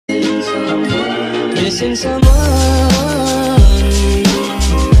missing someone.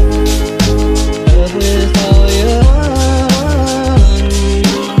 Love with all your heart.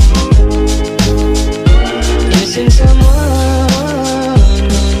 Missing someone.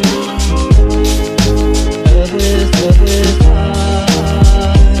 Love with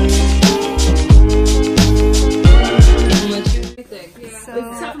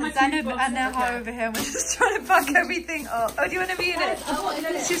and now her over here, we're just trying to pack everything up. Oh, do you want to be in it?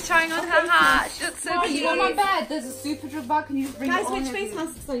 She's trying on her hat. She looks so cute. You know my bed, there's a super drug bag. Can you bring Guys, which face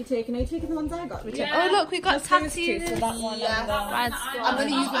masks are you taking? Are you taking the ones I got? Yeah. Oh look, we got tattoos. So that one, yeah. I'm going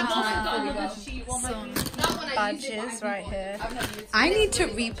to use one tonight. Some badges right here. I need to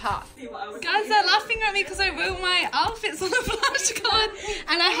repack. Guys, they're laughing at me because I wrote my outfits on the flashcard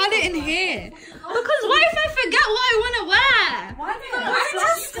and I had it in here. Because what if I forget what I want to wear? Why you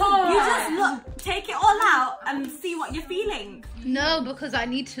just look, take it all out and see what you're feeling. No, because I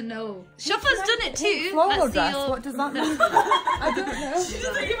need to know. Shuffa's done it too. Floral dress, what does that mean? I don't know. She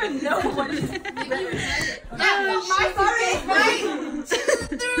doesn't even know what it is.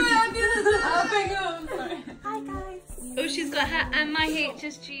 Hi guys. Oh, she's got her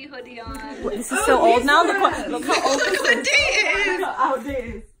MIHSG hoodie on. This is so old now. Look how old Look what date it is. Look how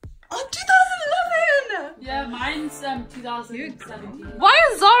outdated. Oh, 2011! Yeah, mine's 2017. Why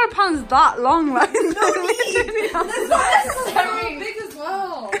are Zara pants that long? Like, They're so big as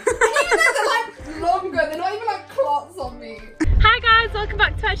well. And even though they're like longer, they're not even like clots on me. Hi guys, welcome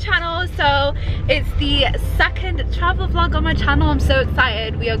back to my channel. So it's the second travel vlog on my channel. I'm so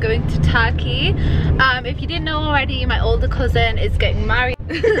excited. We are going to Turkey. If you didn't know already, my older cousin is getting married.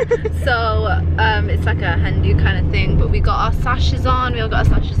 So it's like a Hindu kind of thing, but we got our sashes on. We all got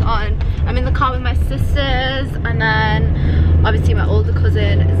our sashes on. I'm in the car with my sisters, and then obviously my older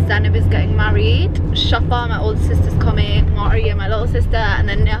cousin Zainab is getting married. Shafa, my older sister's coming. Maria, my little sister, and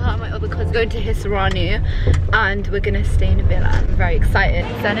then Neha, my other cousin, going to Hisaranu, and we're gonna stay in a villa. I'm very excited.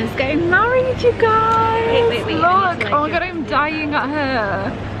 Zainab's getting married, you guys. Wait. Look! Oh my god, I'm dying at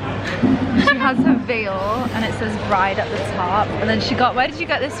her. She has her veil and it says bride at the top, and then she got, where did you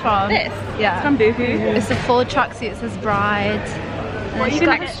get this from? This? Yeah. It's from Boohoo. It's a full tracksuit, it says bride. What are you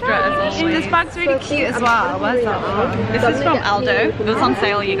extra as always? This bag's really cute as well. Where's that one? This is from Aldo. It was on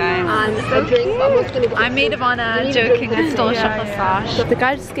sale, you guys. I'm maid of honor, joking, I stole Shopper Sash. The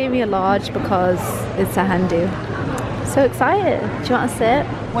guy just gave me a large because it's a Hindu. So excited. Do you want to sit?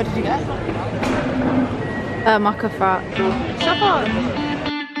 What did you get? A maca frat. Shopper!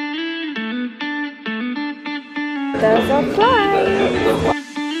 There's our flight!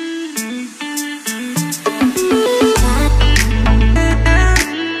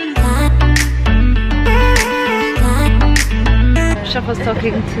 Shopper's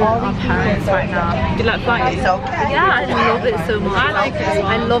talking to our parents right now. Do you like flying? Yeah, I love it so much. I like it as well.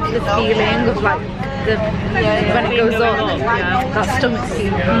 I love the feeling of like when it goes up, that stomach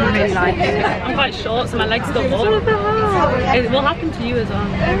feeling. I really like it. I'm quite short, so my legs go up. It will happen to you as well.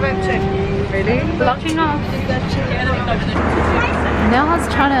 Really? Blocking off. Neha's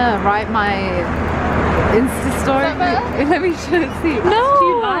trying to write my Insta story. Let me see.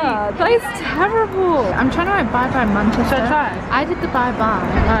 No, that is terrible. I'm trying to write bye bye Manchester. Should I try? I did the bye bye.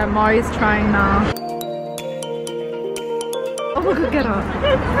 Alright, Mari's trying now. Oh my god, get up.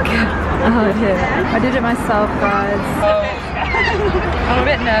 Oh, here. I did it myself, guys. I'm a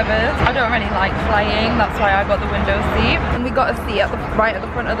bit nervous. I don't really like flying, that's why I got the window seat. And we got a seat at right at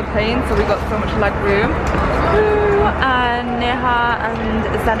the front of the plane, so we got so much leg room. And Neha and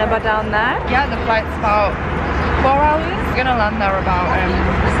Zainab are down there. Yeah, the flight's about 4 hours. We're gonna land there about 8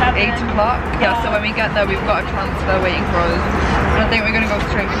 o'clock. Yeah, so when we get there, we've got a transfer waiting for us. And I think we're gonna go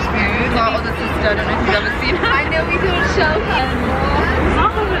straight for food. My other sister, I don't know if you've ever seen her. I know, we don't show her.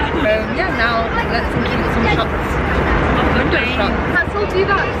 Yeah, now let's complete some shots. Window shots. Let's all do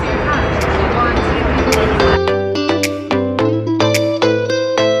that.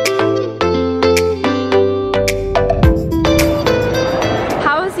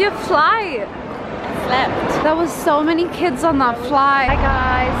 How was your flight? Slept. There was so many kids on that flight. Hi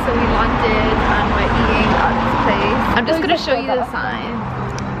guys, so we landed and we're eating at this place. I'm just gonna show you the sign.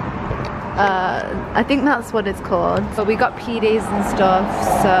 I think that's what it's called. But we got PDs and stuff,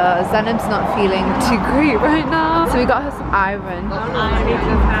 so Zainab's not feeling too great right now. So we got her some iron. Iron,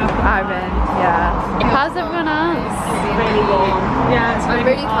 yeah. How's everyone else? Really warm. Yeah, it's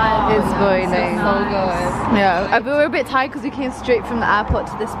Really tired. It's boiling. So good. Yeah, but we're a bit tired because we came straight from the airport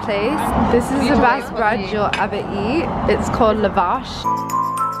to this place. This is the best bread you'll ever eat. It's called lavash.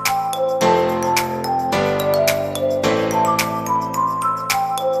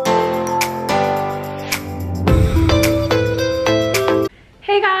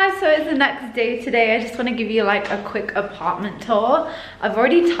 Hey guys! guys, so it's the next day today. I just want to give you like a quick apartment tour. I've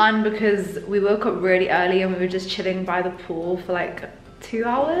already tanned because we woke up really early and we were just chilling by the pool for like 2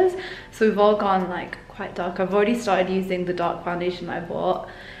 hours. So we've all gone like quite dark. I've already started using the dark foundation I bought.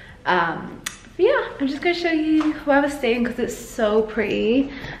 But yeah, I'm just going to show you where I was staying because it's so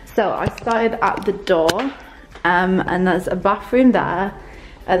pretty. So I started at the door and there's a bathroom there.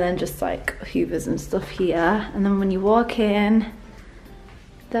 And then just like hoovers and stuff here. And then when you walk in,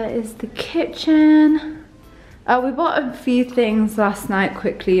 there is the kitchen. We bought a few things last night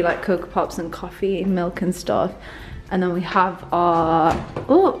quickly, like Cocoa Pops and coffee and milk and stuff. And then we have our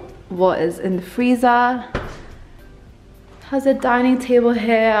waters in the freezer. Has a dining table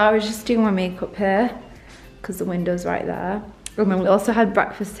here. I was just doing my makeup here because the window's right there. And then we also had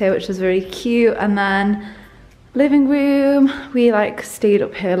breakfast here, which was very cute. And then living room, we like stayed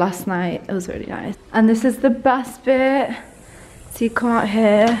up here last night. It was really nice. And this is the best bit. So you come out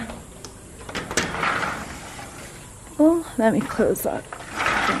here. Oh, let me close that.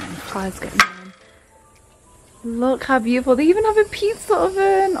 Flies getting in. Look how beautiful. They even have a pizza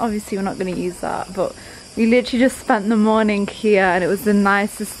oven. Obviously we're not going to use that, but we literally just spent the morning here and it was the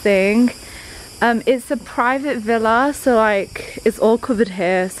nicest thing. It's a private villa, so like it's all covered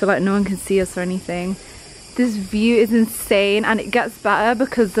here, so like no one can see us or anything. This view is insane and it gets better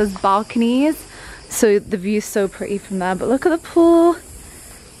because there's balconies, so the view is so pretty from there. But look at the pool.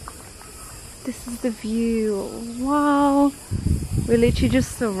 This is the view. Wow, we're literally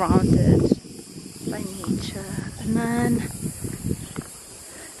just surrounded by nature. And then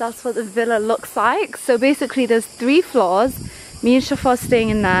that's what the villa looks like. So basically there's 3 floors. Me and Shafa are staying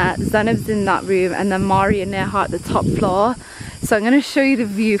in there, Zainab's in that room, and then Mari and Neha at the top floor. So I'm going to show you the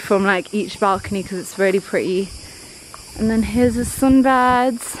view from like each balcony because it's really pretty. And then here's the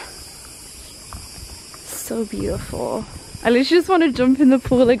sunbeds. So beautiful. I literally just want to jump in the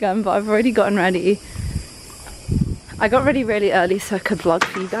pool again, but I've already gotten ready. I got ready really early so I could vlog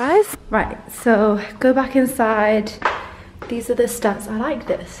for you guys. Right, so go back inside. These are the steps. I like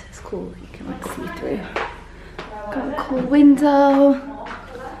this. It's cool. You can like see through. Got a cool window.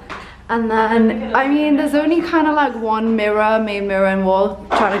 And then, I mean, there's only kind of like one mirror, main mirror and wall,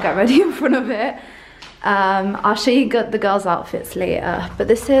 trying to get ready in front of it. I'll show you the girls' outfits later. But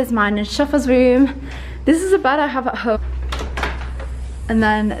this is mine and Shafa's room. This is a bed I have at home. And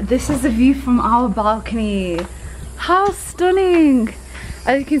then this is the view from our balcony. How stunning!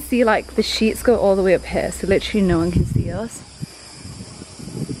 As you can see, like the sheets go all the way up here, so literally no one can see us.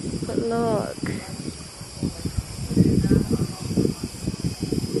 But look.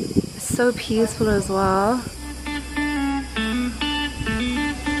 So peaceful as well.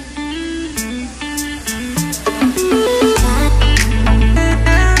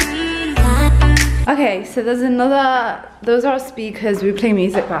 Okay, so there's another, those are our speakers. We play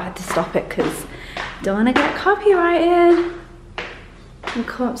music, but I had to stop it because I don't want to get copyrighted. And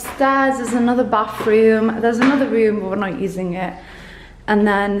come upstairs, there's another bathroom. There's another room, but we're not using it. And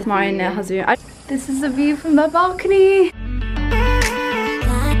then Marina has a room. This is the view from the balcony.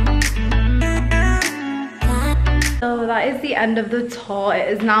 So that is the end of the tour. It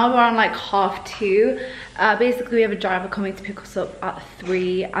is now around like 2:30. Basically we have a driver coming to pick us up at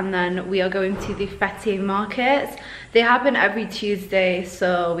 3 and then we are going to the Fethiye markets. They happen every Tuesday,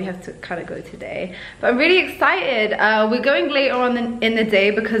 so we have to kind of go today. But I'm really excited. We're going later on in the day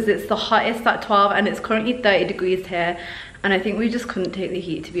because it's the hottest at 12 and it's currently 30 degrees here. And I think we just couldn't take the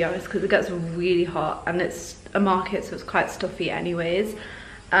heat, to be honest, because it gets really hot and it's a market, so it's quite stuffy anyways.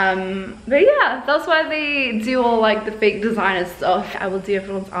 But yeah, that's why they do all like the fake designer stuff. I will do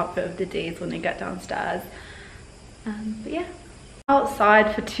everyone's outfit of the days when they get downstairs. But yeah,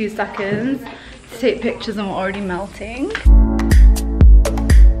 outside for 2 seconds to take pictures and we're already melting.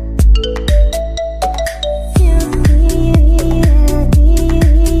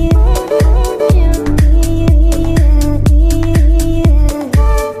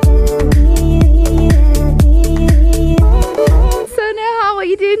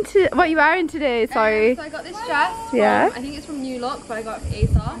 What are you wearing today? Sorry. So I got this dress. Yeah. I think it's from New Look, but I got it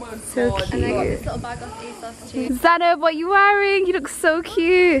from ASOS. So cute. And I got this little bag off ASOS too. Zainab, what are you wearing? You look so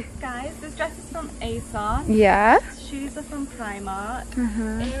cute. Guys, this dress is from ASOS. Yeah. Shoes are from Primark.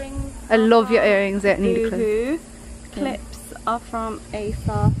 Earrings. I love your earrings. I need a clip. Clips are from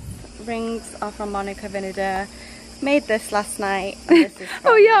ASOS. Rings are from Monica Vinader. Made this last night. And this is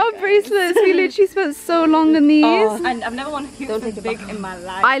Oh yeah, our bracelets. We literally spent so long on these. Oh, and I've never worn a so big in my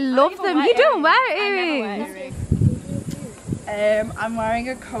life. I love them. You don't wear earrings. I'm wearing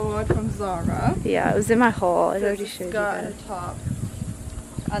a coat from Zara. Yeah, it was in my haul. I already It's a showed you skirt and guys. a top.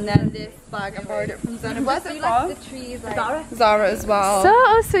 And then this bag, I borrowed it from Zara. Where's it from? The trees, like Zara as well.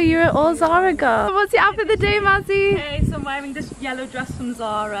 So you're all Zara girl. What's your outfit of the day, Mazzy? Okay, so I'm wearing this yellow dress from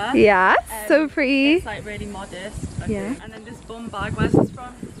Zara. Yes, so pretty. It's like really modest. I Yeah. think. And then this bum bag, where's this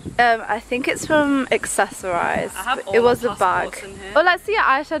from? I think it's from Accessorize. I have all It was my a bag. passports in here. Oh, let's see your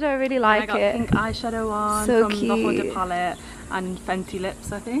eyeshadow. I really I like got it. pink eyeshadow on So from the cute. Huda palette and Fenty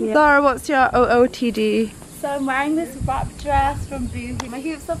lips, I think. Zara, what's your OOTD? So I'm wearing this wrap dress from Boohoo. My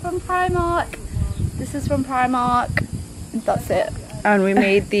hoops are from Primark. This is from Primark. That's it. And we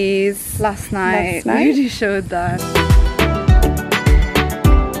made these last night. We already showed that.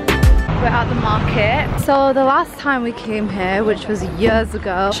 We're at the market. So the last time we came here, which was years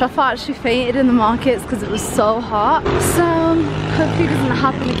ago, Shafa actually fainted in the markets because it was so hot. So hopefully it doesn't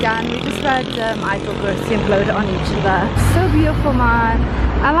happen again. We just read Eiffel Grossy and upload it on each other. So beautiful, man.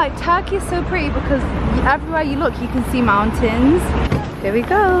 And like Turkey is so pretty because everywhere you look you can see mountains. Here we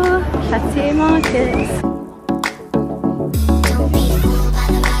go. Fatih Markets.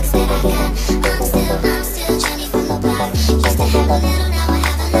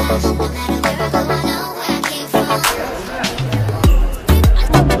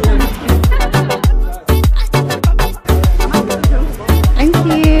 Thank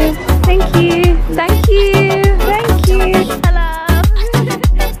you. Thank you. Thank you. Thank you. Hello.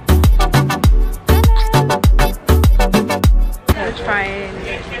 We're trying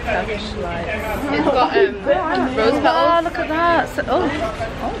Turkish lights. It's got rose petals. Oh, look at that. So,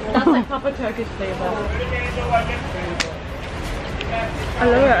 That's like proper Turkish flavour. I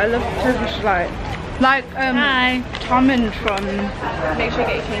love it. I love Turkish light. Like Tormund from Make sure you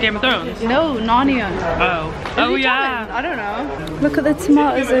get your Game of Thrones? no Narnia. Oh. Oh yeah. I don't know. Look at the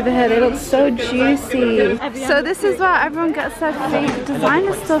tomatoes over here. They look so juicy. So this is where everyone gets their fake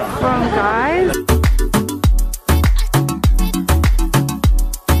designer stuff from, guys.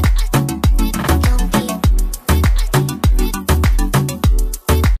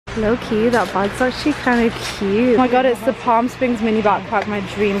 Low key, that bag's actually kind of cute. Oh my god, it's the Palm Springs mini backpack, my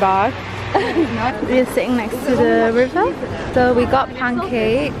dream bag. We're sitting next to the river. So we got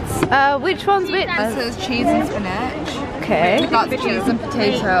pancakes. Which one's which? This is cheese and spinach. Okay. That's cheese and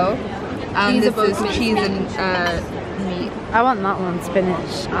potato. And this is cheese and meat. I want that one,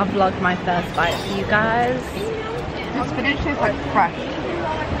 spinach. I'll vlog my first bite for you guys. The spinach tastes like fresh.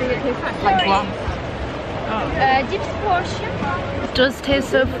 Like glass. Dips portion. It does taste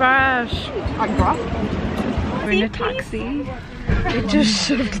so fresh. Like grass. We're in a taxi. We just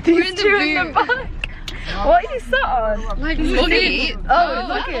shoved these two in the back. What are you sat on? Like luggage.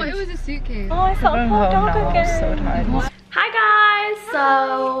 Oh, It was a suitcase. Oh, I felt poor dog again. I'm so tired. Hi guys!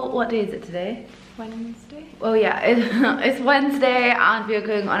 So, what day is it today? Wednesday. Oh yeah, it's Wednesday and we are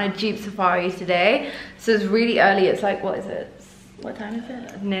going on a Jeep safari today. So it's really early. It's like, what is it? What time is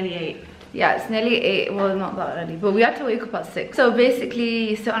it? Nearly 8. Yeah, it's nearly 8. Well, not that early, but we had to wake up at 6. So basically,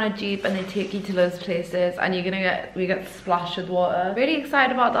 you sit on a Jeep and they take you to loads of places, and we get splashed with water. Really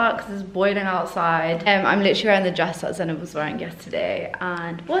excited about that because it's boiling outside. I'm literally wearing the dress that Zenab was wearing yesterday.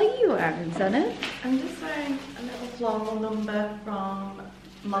 And what are you wearing, Zenab? I'm just wearing a little floral number from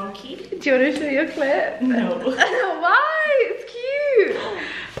Monkey. Do you want to show your clip? No. Why? It's cute.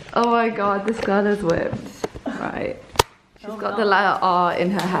 Oh my god, this girl is whipped. Right. She's got the letter R in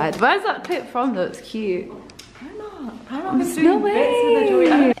her head. Where's that clip from though? It's cute. No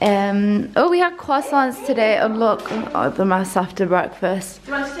way. Oh, we had croissants today. And look, the mess after breakfast.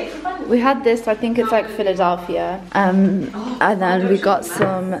 Do you want to take some bun? We had this, I think it's like Philadelphia. And then we got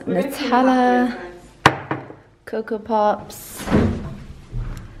some Nutella, Cocoa Pops,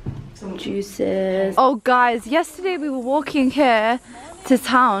 some juices. Oh guys, yesterday we were walking here to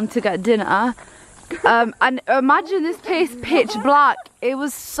town to get dinner. And imagine this place pitch black. It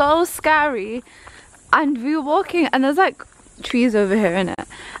was so scary. And we were walking and there's like trees over here in it.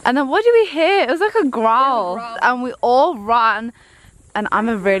 And then what did we hear? It was like a growl. And we all ran. And I'm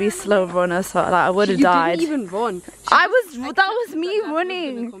a really slow runner, so like I would have died. You didn't even run. That was me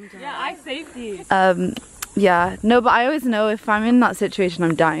running. Yeah, I saved you. Yeah, no, but I always know if I'm in that situation,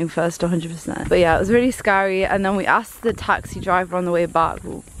 I'm dying first, 100%. But yeah, it was really scary. And then we asked the taxi driver on the way back,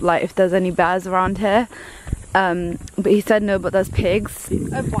 like if there's any bears around here. But he said no, but there's pigs.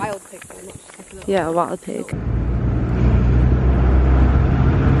 A wild pig. Yeah, a wild pig.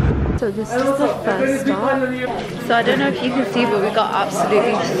 So this is the first stop. So I don't know if you can see, but we got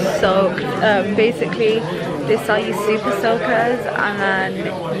absolutely soaked. Basically, they sell you super soakers and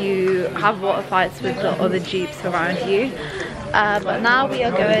then you have water fights with the other Jeeps around you. But now we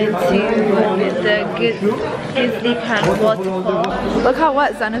are going to the Grizzly Pen waterfall. Look how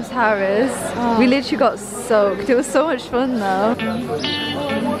wet Zenab's hair is. We literally got soaked. It was so much fun though.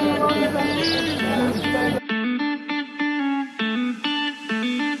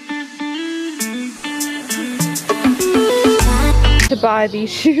 To buy these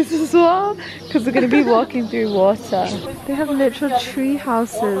shoes as well because we're going to be walking through water. They have literal tree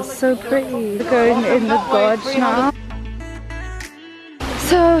houses, so pretty. We're going in the gorge now.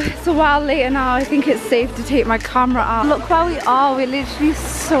 So it's a while later now. I think it's safe to take my camera out. Look where we are, we're literally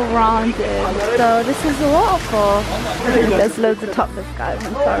surrounded. So this is a waterfall. There's loads of topless guys,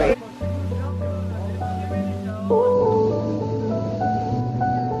 I'm sorry.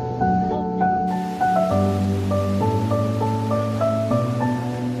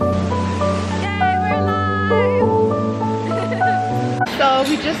 So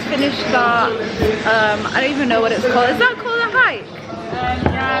we just finished that, I don't even know what it's called. Is that called a hike?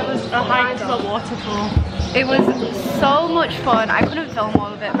 Yeah, it was a hike to a waterfall. It was so much fun. I couldn't film all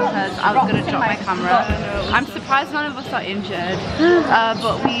of it because I was going to drop my camera. I'm surprised none of us are injured.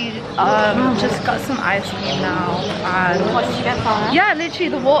 But we just got some ice cream now. And What did you get for her? yeah, literally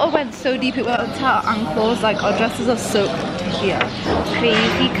the water went so deep it went up to our ankles. Like our dresses are soaked to here.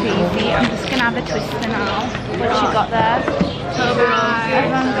 Crazy, crazy. I'm just gonna have a twister now. What you got there?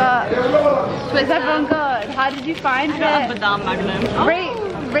 Everyone good? Is everyone good? How did you find it? Magnum.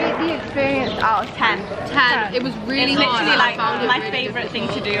 Rate the experience out of 10. 10. It was really It's hard. literally like I found it my really favourite thing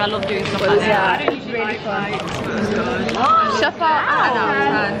to do. I love doing stuff like Yeah, that. it's really fun. Shuffle out of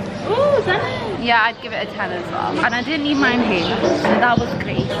 10. Ooh, that Yeah, I'd give it a 10 as well. And I didn't need mine here, so that was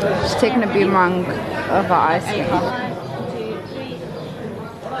great. Just taking a boomerang of our ice cream.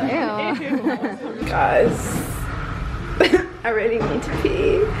 Ew. Guys, I really need to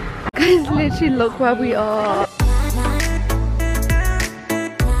pee. Guys, literally look where we are.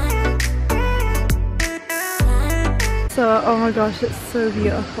 So, oh my gosh, it's so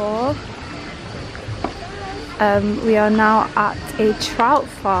beautiful. We are now at a trout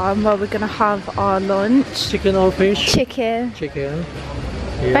farm where we're gonna have our lunch. Chicken or fish? Chicken. Chicken.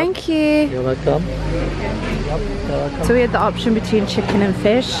 Thank you. You're welcome. You're welcome. So we had the option between chicken and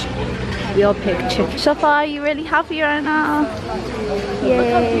fish. We all picked chicken. Shafa, are you really happy right now?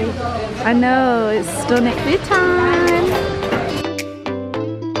 Yay. I know, it's stunning. Food time.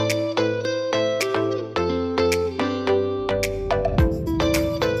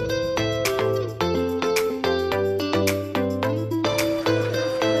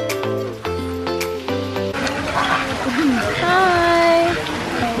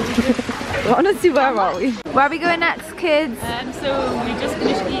 Honestly, where are we? Where are we going next, kids? So we just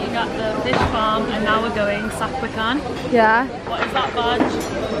finished eating at the fish farm and now we're going Sakwakan. Yeah. What is that badge?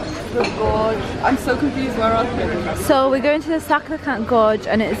 The gorge. I'm so confused where else we're going. So we're going to the Sandcastle Gorge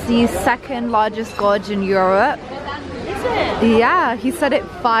and it's the second largest gorge in Europe. Is it? Yeah, he said it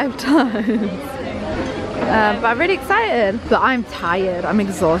 5 times. But I'm really excited. But I'm tired, I'm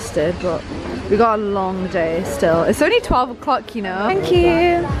exhausted, but we got a long day still. It's only 12 o'clock, you know. Thank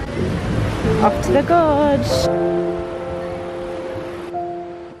you. Off to the gorge.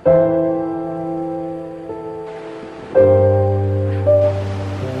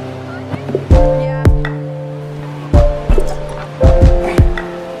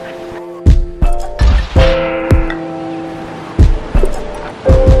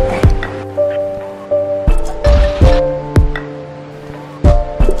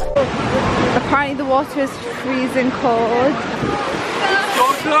 Apparently the water is freezing cold.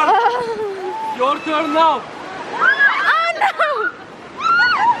 Your turn. Your turn now. Oh no!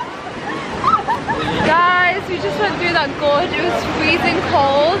 Guys, we just went through that gorge. It was freezing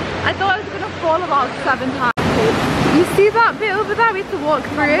cold. I thought I was gonna fall about 7 times. You see that bit over there? We had to walk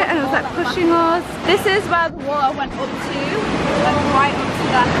through it and it was like pushing us. This is where the water went up to. Like right up to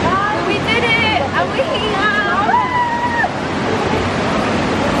that. But we did it! And we're here!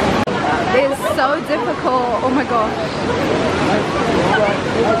 It's so difficult. Oh my gosh.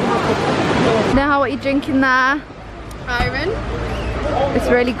 Now what are you drinking there? Iron. It's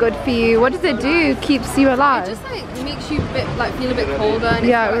really good for you. What does it do? Keeps you alive? It just like makes you a bit like feel a bit colder and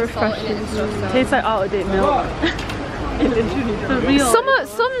Yeah, it's it got, like, salt in it and refreshes. stuff. So. Tastes like out of date milk. It literally does.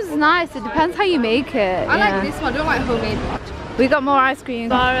 Some's nice. It depends how you make it. I yeah. like this one. I don't like homemade. We got more ice cream.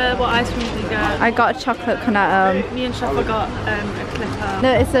 Sarah, what ice cream did you get? I got a chocolate cornetto. Me and Shafa got a clipper.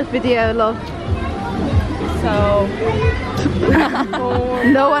 No, it's a video, love. So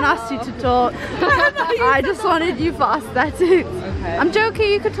no one asked you to talk. I just wanted you for aesthetics. Okay. I'm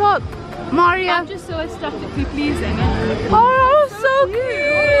joking. You could talk, Maria. I'm just so aesthetically pleasing. Oh, so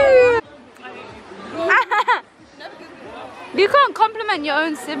cute. You can't compliment your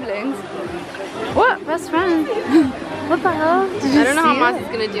own siblings. What? Best friend? What the hell? Did you I don't know how see Maz it? is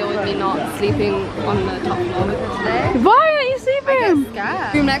gonna deal with me not sleeping on the top floor with her today. Why aren't you sleeping bathroom?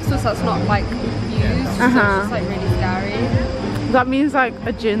 Yeah. Room next to us that's not like used, so it's just like really scary. That means like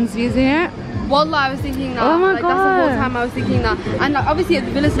a djinn's using it? Wallah, I was thinking that. Oh my like, God. That's the whole time I was thinking that. And like, obviously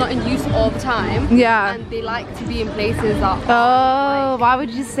the villa's not in use all the time. Yeah. And they like to be in places that Oh, why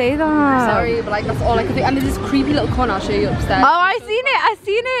would you say that? sorry, but like that's all I could think. And there's this creepy little corner, I'll show you upstairs. Oh, I seen it.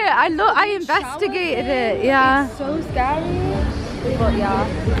 I investigated it. Yeah. It's so scary. But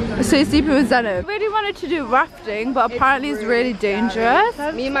yeah. So you're sleeping with Zainab. I really wanted to do rafting, but apparently it's really dangerous.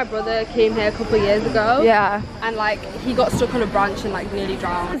 Me and my brother came here a couple of years ago. Yeah. And like he got stuck on a branch and like nearly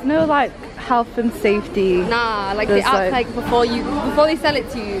drowned. There's no like health and safety. Nah, like they act like before they sell it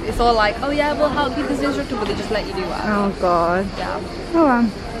to you, it's all like, oh yeah, we'll help you, this is instructor, but they just let you do it. Oh God. Yeah.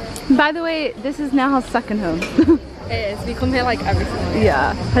 Oh. By the way, this is Nehal's second home. It is. We come here like every single day.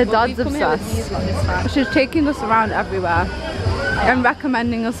 Yeah. Her But dad's we've come here with obsessed. these lot this time. She's taking us around everywhere and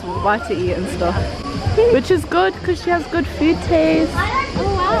recommending us what to eat and stuff, which is good because she has good food taste.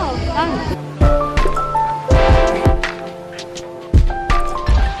 Oh wow, thanks.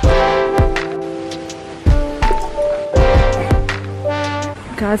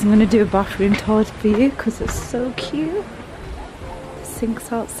 Guys, I'm gonna do a bathroom tour for you because it's so cute. The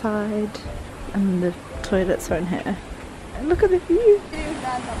sink's outside and the toilets are in here. And look at the view.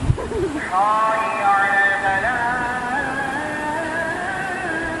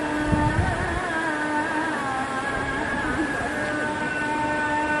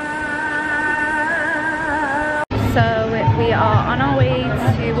 So we are on our way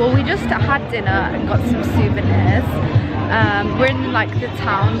to, well, we just had dinner and got some souvenirs. We're in like the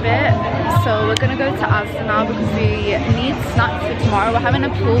town bit, so we're gonna go to Asda now because we need snacks for tomorrow. We're having a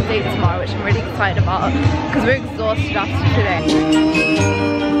pool date tomorrow, which I'm really excited about because we're exhausted after today.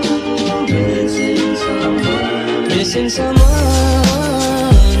 Missing someone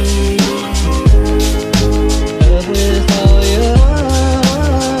with all your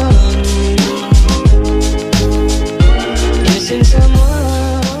missing someone.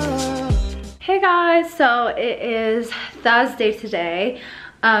 Hey guys, so it is Thursday today.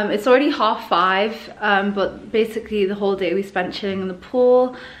 It's already 5:30, but basically the whole day we spent chilling in the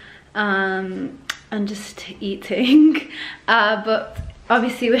pool and just eating. But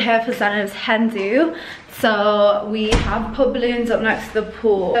obviously we're here for Zainab's hen do, so we have put balloons up next to the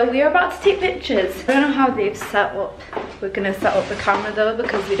pool. So we are about to take pictures. I don't know how they've set up. We're gonna set up the camera though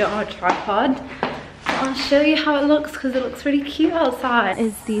because we don't have a tripod. I'll show you how it looks because it looks really cute outside.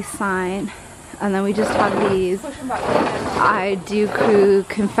 Is the sign. And then we just have these I do crew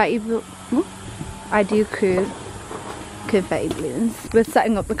confetti balloons. We're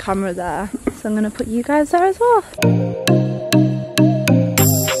setting up the camera there, so I'm gonna put you guys there as well.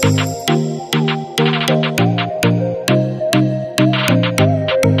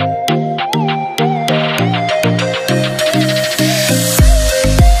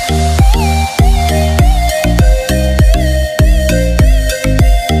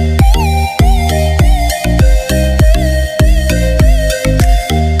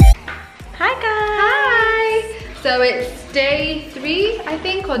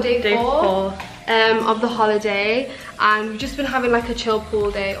 Day four of the holiday, and we've just been having like a chill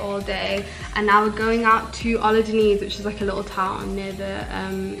pool day all day, and now we're going out to Ola Deniz, which is like a little town near the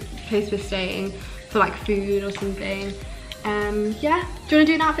place we're staying, for like food or something. Yeah, do you want to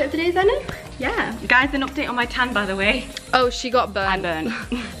do an outfit of the day, Zainab? Yeah. Guys, an update on my tan, by the way. Oh, she got burnt. I burnt.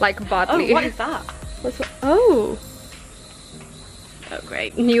 Like badly. Oh, what is that? Oh,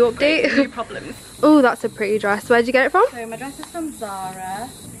 great. new update. New problems. Oh, that's a pretty dress. Where'd you get it from? So my dress is from Zara.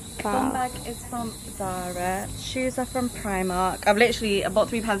 Wow. Bum bag is from Zara. Shoes are from Primark. I bought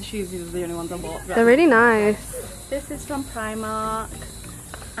 3 pairs of shoes. These are the only ones I bought. They're really nice. This is from Primark.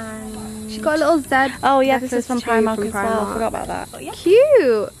 And She got a little Z. oh yeah, this is from necklace too Primark as well. I forgot about that. But yeah.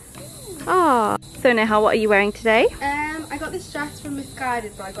 Cute. Oh. So Neha, what are you wearing today? I got this dress from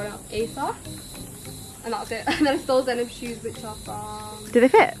Misguided, but I got it off ASOS. And that's it. And then I stole Zainab's shoes, which are from... Do they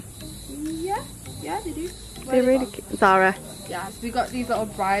fit? Yeah, they do. They're really cute. Zara. Yeah, so we got these little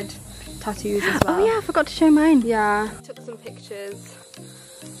bride tattoos as well. Oh yeah, I forgot to show mine. Yeah. Took some pictures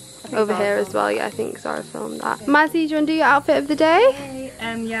over here as well. Yeah, I think Zara filmed that. Mazzy, do you want to do your outfit of the day?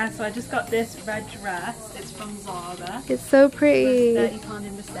 Yeah, so I just got this red dress. It's from Zara. It's so pretty. It's £30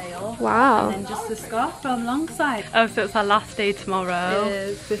 in the sale. Wow. And then just the scarf from Longside. Oh, so it's our last day tomorrow. It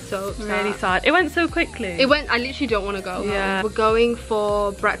is. We're so upset. Really sad. It went so quickly. It went, I literally don't want to go home. Yeah. We're going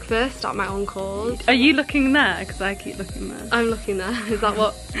for breakfast at my uncle's. Are you looking there? Because I keep looking there. I'm looking there. Is that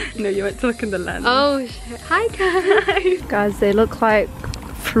what? No, you went to look in the lens. Oh shit. Hi guys. Guys, they look like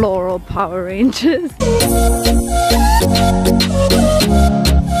floral Power Rangers.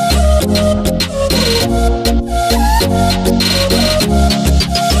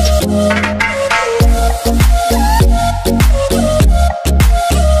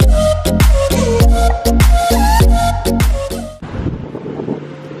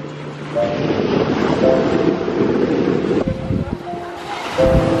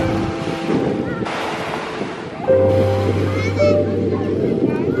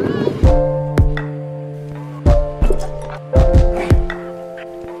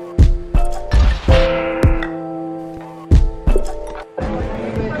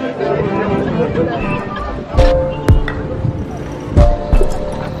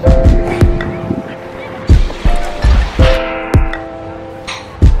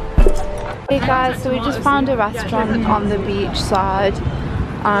 Hey guys, so we just found a restaurant on the beach side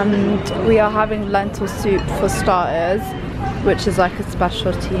and we are having lentil soup for starters, which is like a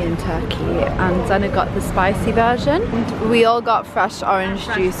specialty in Turkey, and then it got the spicy version. And we all got fresh orange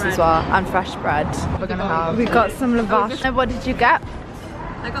juice as well and fresh bread. We're gonna have. We got some lavash. And what did you get?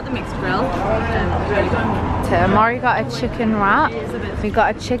 I got the mixed grill. Really good. Mari got a chicken wrap. We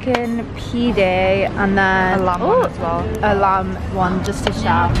got a chicken pide and then A lamb one as well. A lamb one just to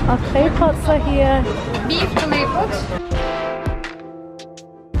share. Our clay pots are here. Beef clay pot.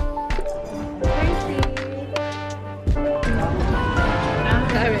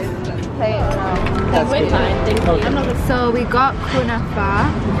 So we got kunafa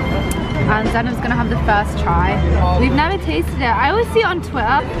and Zanab's gonna have the first try. We've never tasted it. I always see it on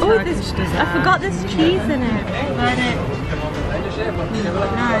Twitter. Oh, I forgot there's cheese in it.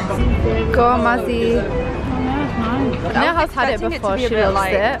 Go on, Mazzy. Neha's had it before, she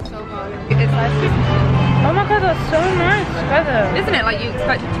loves it. Oh my god, that's so nice together. Isn't it? Like you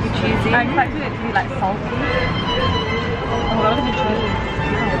expect it to be cheesy. I expected it to be like salty. Oh, look at the cheese.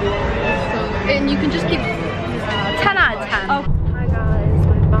 And you can just keep 10 out of 10. Oh. Hi guys,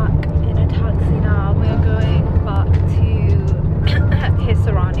 we're back in a taxi now. We are going back to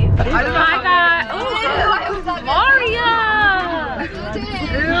Hisarani. Hi guys. Oh, Maria.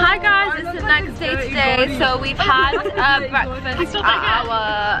 Hi guys, it's the next day today. So we've had breakfast at our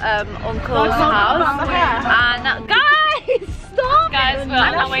uncle's house. And guys, stop! Guys, we're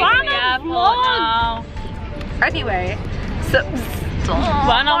on our way to the airport now. Anyway, so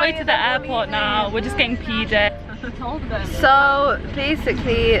we're on our way to the airport now. We're just getting peed. So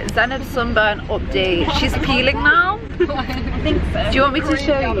basically, Zainab's sunburn update. She's peeling now. I think so. Do you want me to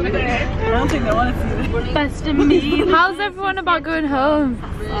show you? I don't think they want to see this. Best of me. How's everyone about going home?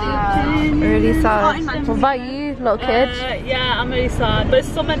 Really sad. What about you, little kid? Yeah, I'm really sad. But it's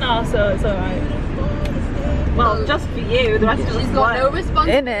summer now, so it's alright. Well, just for you. The rest of us got no response.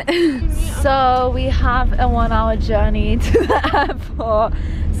 In it. So we have a 1 hour journey to the airport.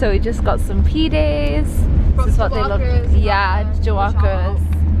 So we just got some PDs. This is what they look. Yeah, Jarico's.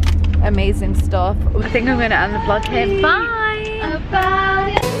 Amazing stuff. I think I'm gonna end the vlog here. Bye.